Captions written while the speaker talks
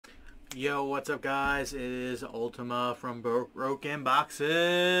Yo, what's up guys? It is Ultima from Broken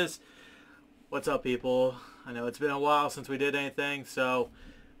Boxes. What's up people? I know it's been a while since we did anything, so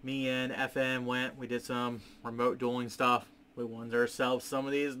me and FN we did some remote dueling stuff. We won ourselves some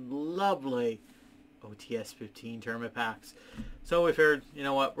of these lovely OTS 15 tournament packs. So we figured, you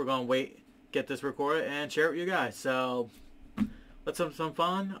know what, we're going to get this recorded and share it with you guys. So let's have some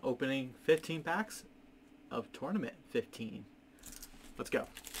fun opening 15 packs of Tournament 15. Let's go.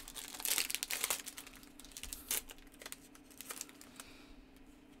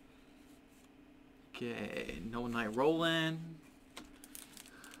 Okay, no night rolling.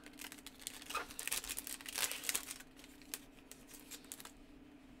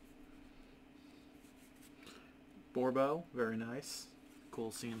 Borbo, very nice.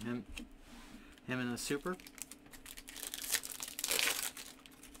 Cool seeing him in a super.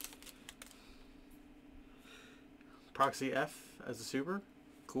 Proxy F as a super,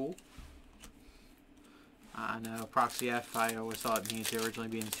 cool. I know Proxy F, I always thought he needed to originally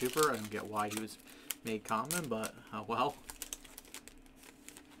be in super. I don't get why he was made common, but oh well.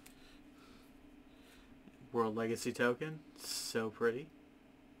 World Legacy token, so pretty.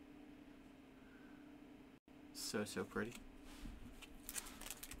 So pretty.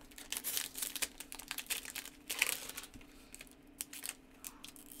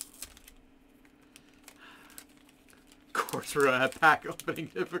 Of course we're gonna have pack opening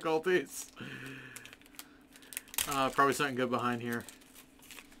difficulties. Probably something good behind here.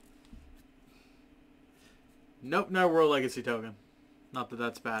 Nope, no World Legacy token. Not that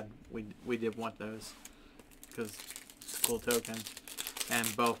that's bad. We did want those because it's a cool token,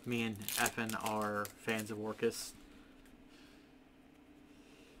 and both me and Effin are fans of Orcus.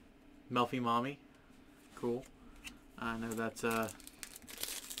 Melfi Mommy, cool. I know that's a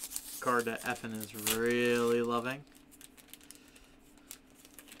card that Effin is really loving.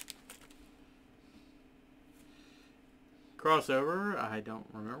 Crossover, I don't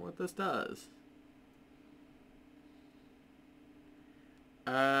remember what this does.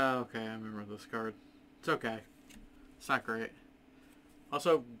 Okay, I remember this card. It's okay. It's not great.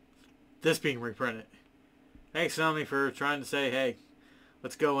 Also, this being reprinted. Thanks, Tommy, for trying to say, hey,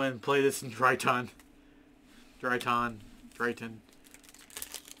 let's go and play this in Drayton.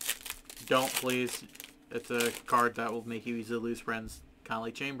 Don't, please. It's a card that will make you easily lose friends. Kind of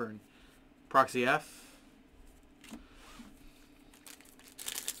like Chamberlain. Proxy F.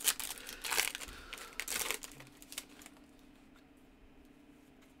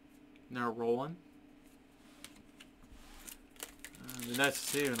 Now rolling. It'd be nice to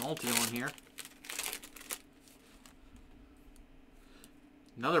see an ulti on here.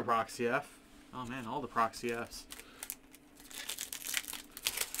 Another Proxy F. Oh man, all the Proxy Fs.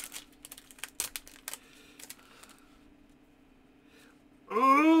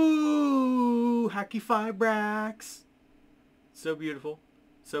 Ooh, Hacky Fibrax. So beautiful.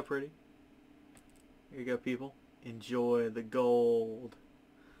 So pretty. Here you go, people. Enjoy the gold.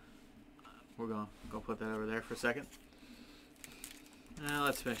 We're going to go put that over there for a second. Now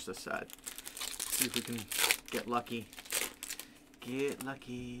let's finish this side. See if we can get lucky. Get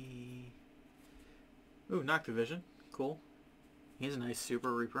lucky. Ooh, Noctivision. Cool. He's a nice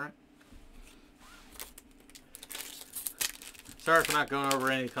super reprint. Sorry for not going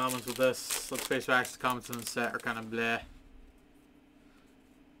over any comments with this. Let's face facts, the comments in the set are kind of bleh.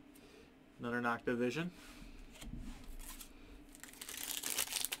 Another Noctivision.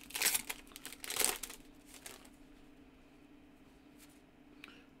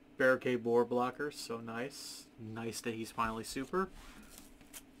 Barricade board blockers, so nice. Nice that he's finally super.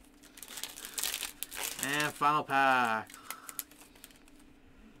 And final pack.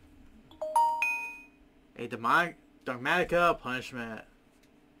 A Dogmatica Punishment.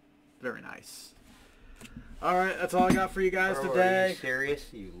 Very nice. Alright, that's all I got for you guys today. Are you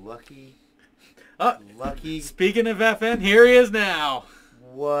serious? You lucky. Lucky. Speaking of FN, here he is now.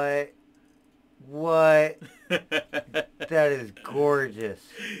 What? What? That is gorgeous.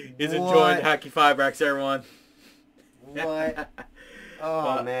 He's enjoying Hacky Fibrax, everyone. What?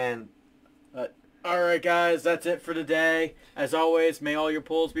 Oh, man. Alright, guys, that's it for today. As always, may all your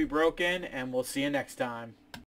pulls be broken, and we'll see you next time.